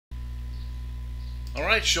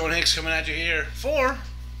Alright, Sean Hicks coming at you here for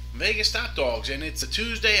Vegas Top Dogs, and it's a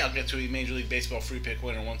Tuesday. I'll get to a Major League Baseball free pick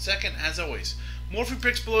winner in 1 second. As always, more free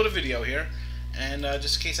picks below the video here, and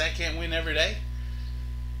just in case I can't win every day,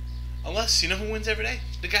 unless, you know who wins every day?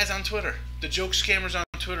 The guys on Twitter, the joke scammers on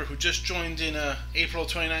Twitter who just joined in April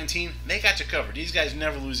 2019, they got you covered. These guys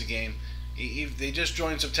never lose a game. They just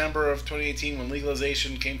joined September of 2018 when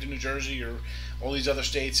legalization came to New Jersey or all these other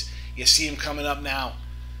states. You see them coming up now.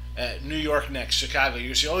 New York next, Chicago.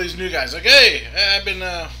 You see all these new guys like, hey, I've been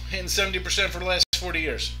hitting 70% for the last 40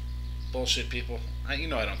 years. Bullshit, people. You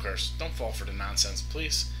know I don't curse. Don't fall for the nonsense,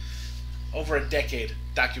 please. Over a decade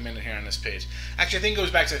documented here on this page. Actually, I think it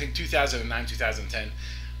goes back to 2009, 2010.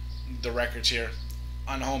 The records here.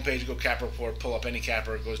 On the homepage, go Cap Report, pull up any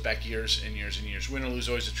capper. It goes back years and years and years. Win or lose,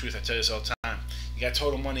 always the truth. I tell you this all the time. You got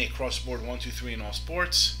total money across the board, 1, 2, 3 in all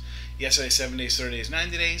sports. Yesterday, 7 days, 30 days,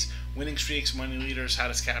 90 days. Winning streaks, money leaders,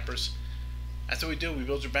 hottest cappers. That's what we do. We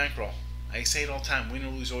build your bankroll. I say it all the time. Win or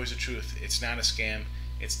lose, always the truth. It's not a scam.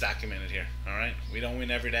 It's documented here. All right? We don't win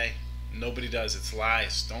every day. Nobody does. It's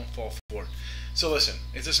lies. Don't fall for it. So listen,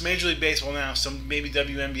 it's just Major League Baseball now. Some maybe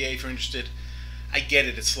WNBA if you're interested. I get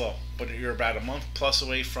it. It's slow, but you're about a month plus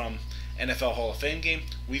away from NFL Hall of Fame game.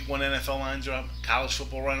 Week 1 NFL lines are up. College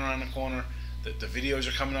football right around the corner. The videos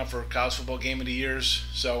are coming up for college football game of the years.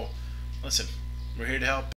 So listen, we're here to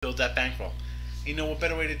help build that bankroll. You know what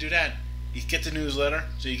better way to do that? You get the newsletter,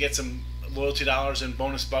 so you get some loyalty dollars and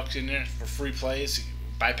bonus bucks in there for free plays.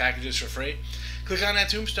 Buy packages for free. Click on that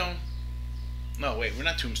tombstone. No, wait, we're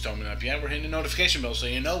not tombstoning up yet. We're hitting the notification bell so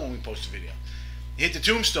you know when we post a video. You hit the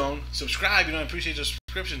tombstone, subscribe, I appreciate those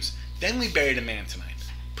subscriptions. Then we bury the man tonight.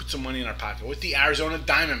 Put some money in our pocket with the Arizona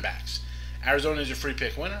Diamondbacks. Arizona is your free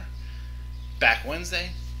pick winner. Back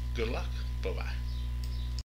Wednesday. Good luck. Bye-bye.